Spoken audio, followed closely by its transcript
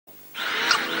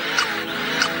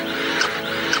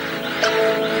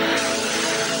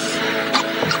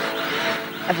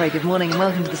A very good morning and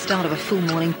welcome to the start of a full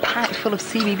morning packed full of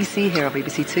CBBC here on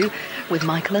BBC Two with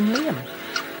Michael and Liam.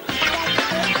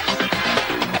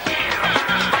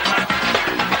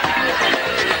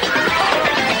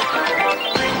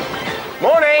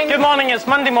 Morning! Good morning, it's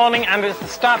Monday morning and it's the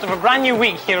start of a brand new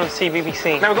week here on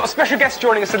CBBC. Now we've got a special guest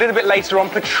joining us a little bit later on.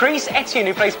 Patrice Etienne,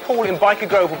 who plays Paul in Biker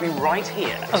Grove, will be right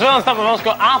here. As well as that, we've also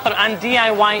got Arthur and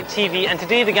DIY TV, and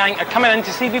today the gang are coming into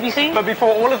CBBC. But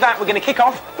before all of that, we're going to kick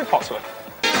off with Potsworth.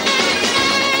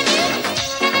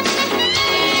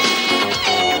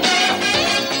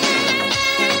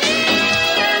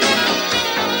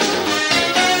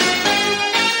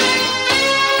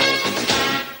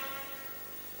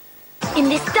 In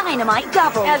this dynamite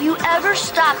double, have you ever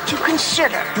stopped to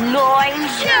consider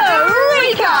noise?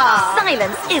 Eureka!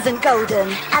 Silence isn't golden.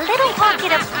 A little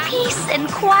pocket of peace and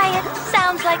quiet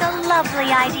sounds like a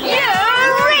lovely idea.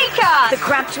 Eureka! The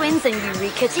Crab Twins and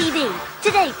Eureka TV.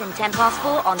 Today from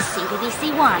 4:10 on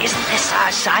CBBC One. Isn't this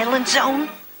our silent zone?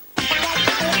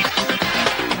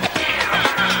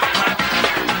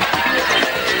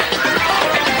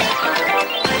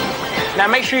 Now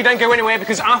make sure you don't go anywhere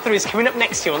because Arthur is coming up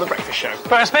next here on The Breakfast Show.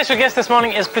 But our special guest this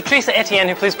morning is Patrice Etienne,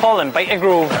 who plays Paul in Biker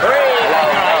Grove.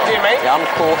 How do you, mate? Yeah, I'm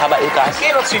cool. How about you guys?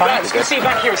 Yeah, not too bad. It's good to see you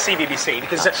back here at CBBC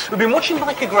because we've been watching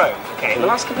Biker Grove, okay, in the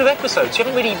last couple of episodes. You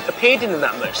haven't really appeared in them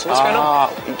that much, so what's going on?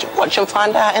 Watch and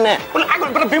find out, innit? Well,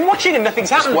 but I've been watching and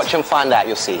nothing's happened. Watch and find out,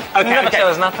 you'll see. Okay, never tell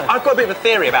us nothing. I've got a bit of a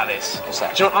theory about this. What's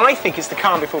that? Do you know what? I think it's the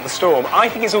calm before the storm. I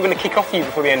think it's all going to kick off for you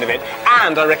before the end of it.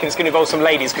 And I reckon it's going to involve some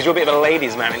ladies because you're a bit of a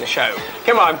ladies' man in the show.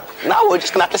 Come on. No, we're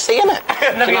just going to have to see, innit?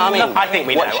 No, you know what I mean? I think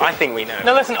we know. I think we know.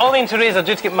 Now listen, Ollie and Therese are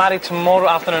due to get married tomorrow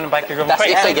afternoon in Biker Grove. That's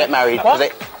if they get married.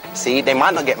 What? See, they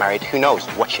might not get married. Who knows?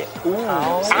 Watch it. Ooh.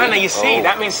 Anna, you see,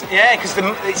 that means, yeah, because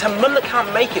it's her mum that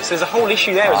can't make it, so there's a whole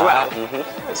issue there as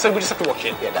well. So we just have to watch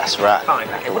it. Yeah, that's right. Fine,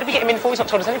 okay. What did we get him in for? He's not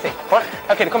told us anything. What?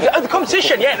 Okay, the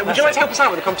competition, yeah. Would you like to help us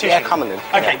out with the competition? Yeah, come on then.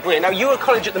 Okay, brilliant. Now, you're at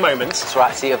college at the moment. That's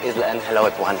right, see you of Isla and hello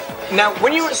everyone. Now,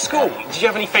 when you were at school, did you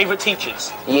have any favourite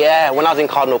teachers? Yeah, when I was in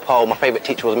Cardinal Pole, my favourite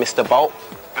teacher was Mr. Bolt.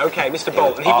 Okay, Mr.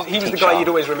 Bolt. He was the guy you'd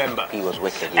always remember. He was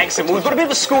wicked. Excellent. Well, we've got a bit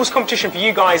of a schools competition for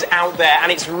you guys out there, and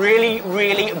it's really,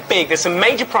 really big. There's some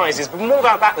major prizes, but more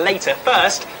about that later.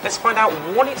 First, let's find out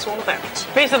what it's all about.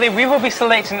 Basically, we will be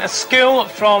selecting a school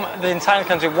from the entire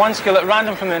country, one school at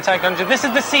random from the entire country. This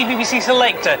is the CBBC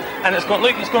selector, and it's going.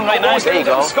 Look, it's going right now. There you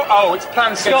go. It's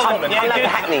planned Scotland. Yeah,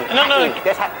 Hackney. No. No.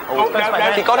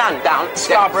 Go down.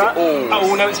 Scarborough.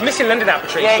 Oh no, it's missing London now,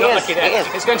 Patrice. Yeah, it is.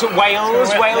 It's going to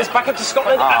Wales, back up to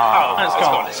Scotland.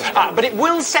 It's gone. But it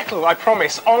will settle, I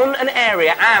promise, on an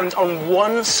area and on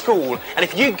one school. And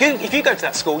if you go to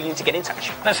that school, you need to get in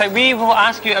touch. That's right. We will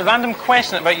ask you a random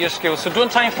question about your school. So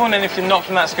don't try and phone in if you're not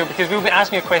from that school, because we'll be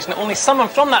asking you a question that only someone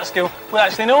from that school will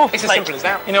actually know. It's as simple as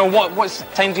that. You know, what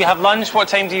time do you have lunch? What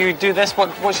time do you do this?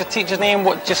 What's your teacher's name?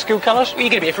 What's your school colours? Well, you're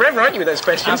going to be here forever, aren't you, with those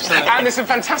questions? Absolutely. And there's some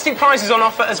fantastic prizes on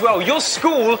offer as well. Your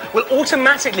school will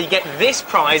automatically get this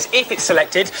prize if it's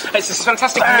selected. It's this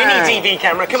fantastic mini DV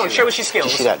camera. Come on, show us your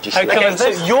skills. Okay, so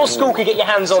your school could get your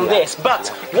hands on this, but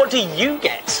what do you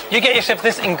get? You get yourself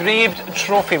this engraved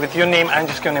trophy with your name and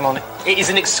your school name on it. It is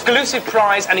an exclusive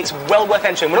prize and it's well worth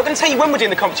entering. We're not going to tell you when we're doing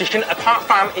the competition, apart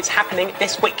from it's happening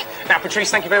this week. Now,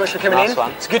 Patrice, thank you very much for coming in.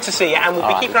 It's good to see you, and we'll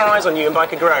be keeping our eyes on you in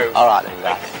Biker Grove. All right,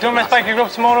 then. Don't miss Biker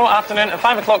Grove tomorrow afternoon at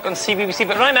 5 o'clock on CBBC,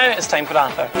 but right now it's time for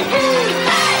Arthur.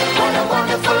 What a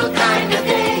wonderful kind of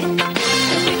day.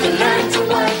 We can learn to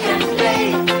work and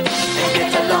play and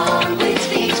get along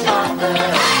with each other.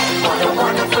 What a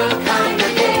wonderful kind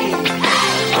of day.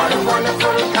 What a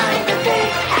wonderful kind of day.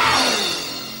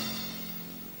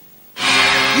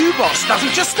 U-Boss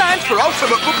doesn't just stand for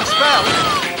Ultimate Book of Spells.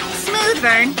 Smooth,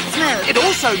 Vern. Smooth. It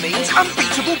also means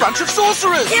unbeatable bunch of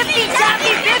sorcerers. Tippy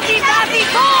tappy, bippy bappy,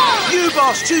 boom!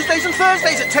 U-Boss, Tuesdays and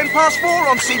Thursdays at 4:10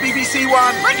 on CBBC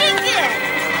One. Looking good.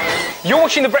 You're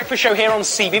watching The Breakfast Show here on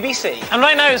CBBC. And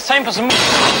right now it's time for some...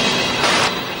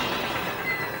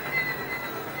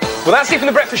 Well, that's it from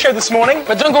The Breakfast Show this morning.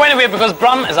 But don't go anywhere because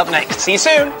Brum is up next. See you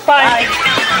soon. Bye.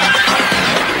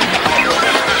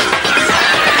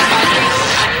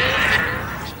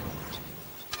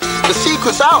 The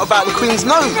secret's out about the Queen's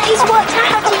nose. He's worked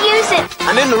out how to use it.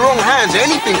 And in the wrong hands,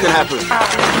 anything can happen.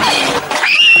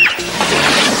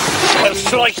 I'll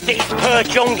slice these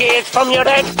purge-on gears from your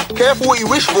head. Careful what you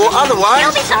wish for, otherwise...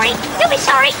 You'll be sorry. You'll be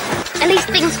sorry. At least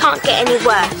things can't get any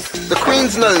worse. The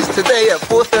Queen's Nose, today at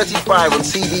 4:35 on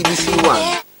CBBC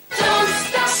One. Don't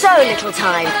stop. so little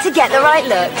time to get the right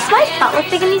looks. My butt look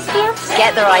big in these pants?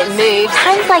 Get the right moves.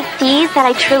 Times like these that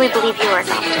I truly believe you are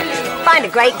adopted. Find a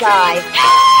great guy.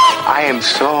 I am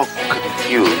so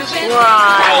confused.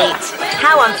 Right.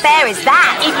 How unfair is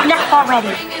that? Enough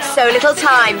already. So little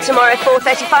time. Tomorrow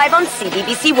 4:35 on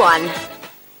CBBC One.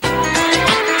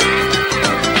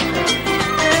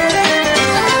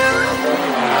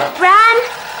 Bran?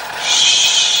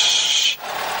 Shh.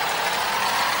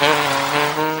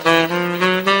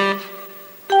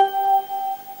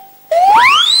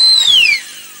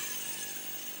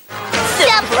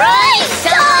 Surprise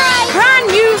time! Brand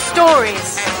new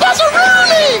stories.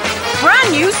 Buzzaroonie!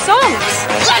 Brand new songs.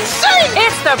 Let's sing!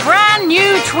 It's the brand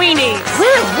new Tweenies.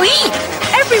 Where are we?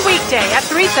 Every weekday at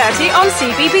 3:30 on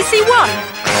CBBC One.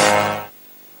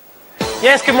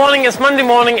 Yes, good morning, it's Monday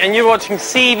morning and you're watching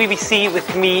CBBC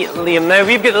with me, Liam. Now,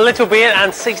 we've got the Little Bear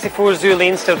and 64 Zoo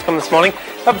Lane still to come this morning.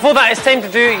 But before that, it's time to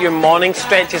do your morning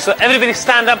stretches. So everybody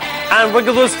stand up and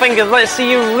wiggle those fingers. Let's see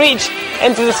you reach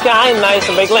into the sky, nice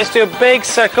and big. Let's do a big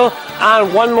circle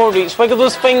and one more reach. Wiggle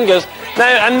those fingers.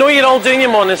 Now, I know you're all doing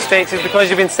your morning stretches because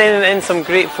you've been sending in some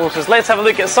great photos. Let's have a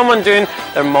look at someone doing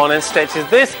their morning stretches.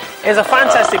 This is a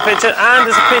fantastic picture and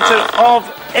it's a picture of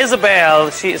Isabel.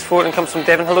 She is 4 and comes from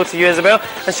Devon. Hello to you, Isabel.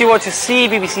 And she watches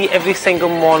CBBC every single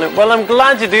morning. Well, I'm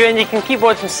glad you do, and you can keep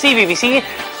watching CBBC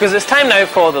because it's time now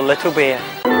for the Little Bear.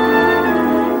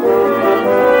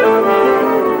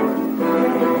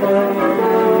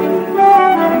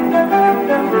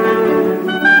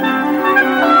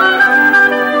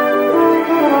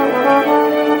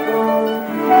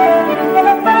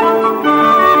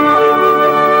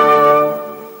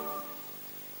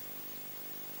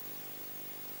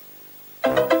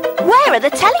 Where are the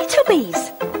Teletubbies?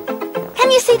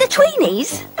 Can you see the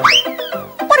Tweenies?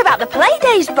 What about the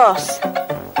Playdays, boss?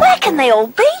 Where can they all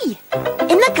be?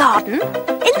 In the garden? In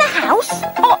the house?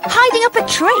 Or hiding up a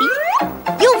tree?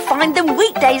 You'll find them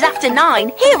weekdays after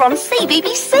 9 here on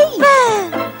CBBC.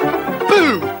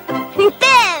 Boo! Boo!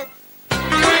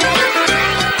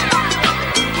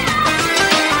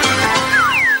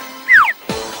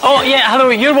 Oh, yeah, hello,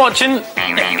 you're watching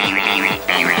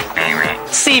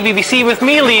CBBC with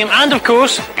me, Liam, and of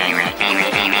course,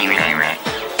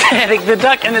 Derek the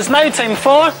Duck, and it's now time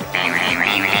for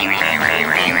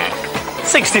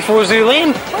 64 Zoo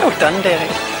Lane. Well done, Derek.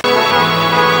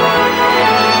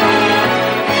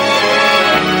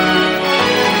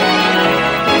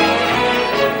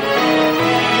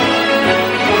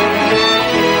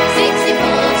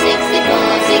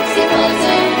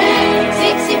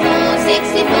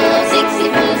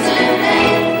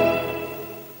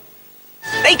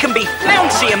 They can be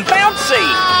flouncy and bouncy,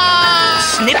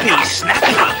 snippy,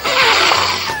 snappy,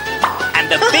 and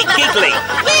a bit giggly.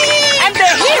 And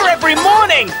they're here every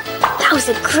morning. That was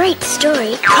a great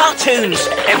story. Cartoons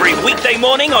every weekday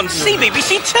morning on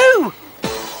CBBC 2.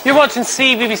 You're watching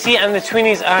CBBC and the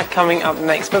Tweenies are coming up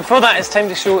next. But before that, it's time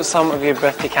to show some of your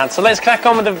birthday cards. So let's crack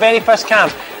on with the very first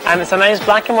card. And it's a nice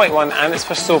black and white one, and it's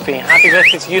for Sophie. Happy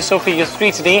birthday to you, Sophie. You're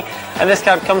 3 today. And this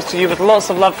card comes to you with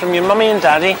lots of love from your mummy and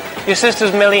daddy, your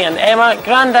sisters Millie and Emma,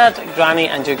 Grandad, Granny,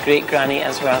 and your great-granny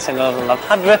as well. Send a lot of love.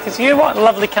 Happy birthday to you. What a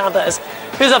lovely card that is.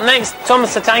 Who's up next?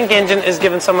 Thomas the Tank Engine is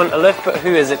giving someone a lift, but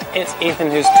who is it? It's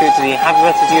Ethan, who's 2 today. Happy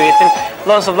birthday to you, Ethan.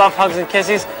 Lots of love, hugs and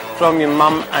kisses from your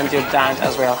mum and your dad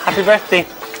as well. Happy birthday.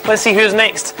 Let's see who's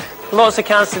next. Lots of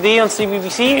cards today on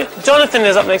CBBC. Jonathan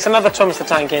is up next, another Thomas the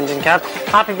Tank Engine card.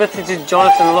 Happy birthday to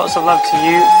Jonathan. Lots of love to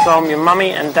you from your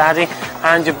mummy and daddy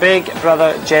and your big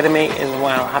brother Jeremy as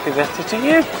well. Happy birthday to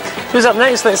you. Who's up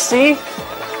next? Let's see.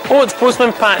 Oh, it's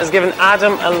Postman Pat is giving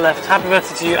Adam a lift. Happy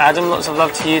birthday to you, Adam. Lots of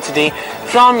love to you today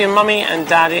from your mummy and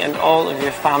daddy and all of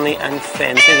your family and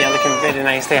friends. You're looking very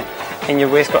nice there in your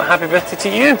waistcoat. Happy birthday to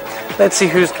you. Let's see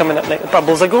who's coming up next.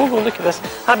 Bubbles a go. Look at this.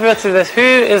 Happy birthday to this. Who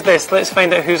is this? Let's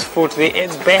find out who's 4 today.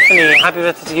 It's Bethany. Happy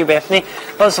birthday to you, Bethany.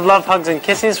 Lots of love, hugs and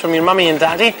kisses from your mummy and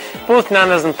daddy, both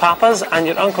nanas and papas, and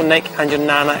your Uncle Nick and your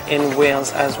nana in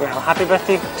Wales as well. Happy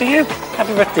birthday to you.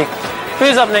 Happy birthday.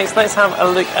 Who's up next? Let's have a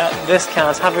look at this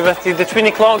card. Happy birthday. The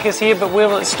Tweenie clock is here, but where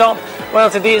will it stop?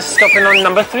 Well, today it's stopping on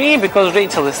number 3 because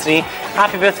Rachel is 3.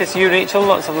 Happy birthday to you, Rachel.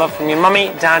 Lots of love from your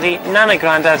mummy, daddy, nana,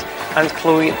 grandad, and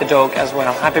Chloe the dog as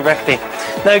well. Happy birthday.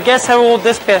 Now, guess how old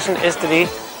this person is today?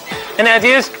 Any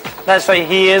ideas? That's right,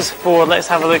 he is 4. Let's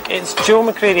have a look. It's Joe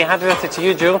McCready. Happy birthday to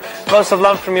you, Joe. Lots of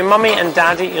love from your mummy and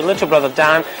daddy, your little brother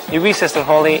Dan, your wee sister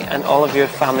Holly, and all of your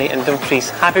family in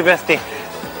Dumfries. Happy birthday.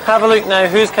 Have a look now.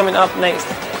 Who's coming up next?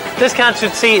 This card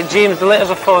should say James. The letters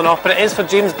are falling off, but it is for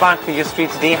James Barkley. You're 3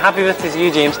 today. Happy birthday to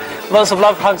you, James. Lots of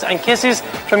love, hugs and kisses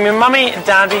from your mummy,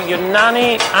 daddy, your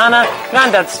nanny, Anna,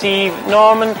 granddad Steve,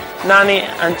 Norman, Nanny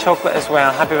and Chocolate as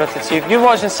well. Happy birthday to you. You're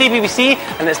watching CBBC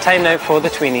and it's time now for the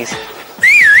Tweenies.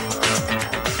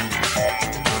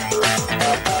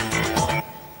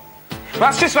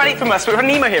 That's just about it from us. We've got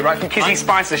an email here, right, from Kizzy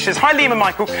Spicer. She says, hi, Liam and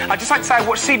Michael. I'd just like to say I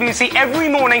watch CBBC every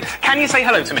morning. Can you say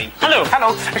hello to me? Hello.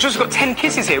 Hello. And she's also got 10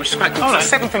 kisses here, which is quite cool. So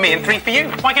 7 for me and 3 for you.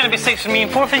 Why can't it be 6 for me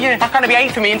and 4 for you? Why can't it be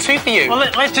 8 for me and 2 for you? Well,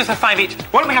 let's just have 5 each.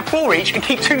 Why don't we have 4 each and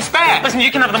keep 2 spare? Listen, you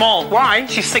can have them all. Why?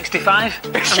 She's 65.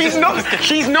 She's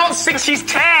not 6, she's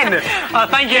 10. Oh,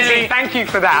 thank you, Kizzy. Thank you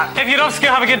for that. If you're off school,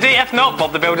 have a good day. If not,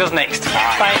 Bob the Builder's next.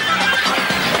 Bye.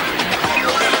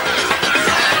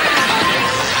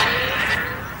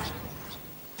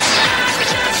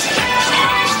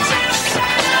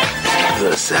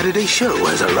 The Saturday show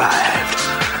has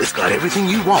arrived. It's got everything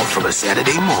you want from a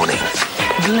Saturday morning.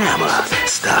 Glamour,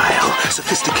 style,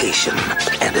 sophistication,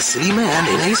 and a city man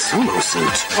in a sumo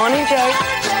suit. Morning, Jay.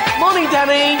 Morning,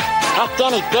 Danny. That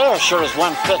Danny Bear sure is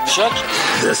one fit chick.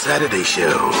 The Saturday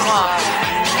show.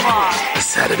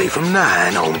 Saturday from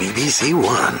 9 on BBC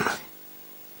One.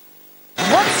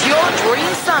 What's your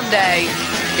dream Sunday?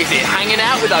 Is it hanging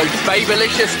out with those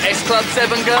babylicious S Club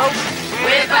 7 girls?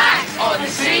 We're back on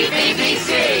CBBC.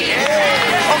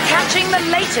 Or catching the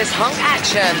latest hunk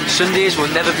action. Sundays will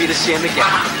never be the same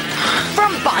again. From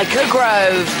Biker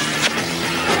Grove.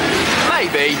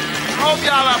 Maybe. Hope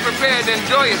y'all are prepared to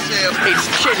enjoy yourselves. It's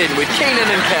Chilling with Keenan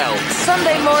and Kel.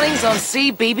 Sunday mornings on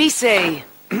CBBC.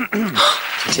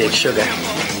 Take sugar.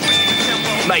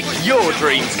 Make your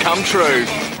dreams come true.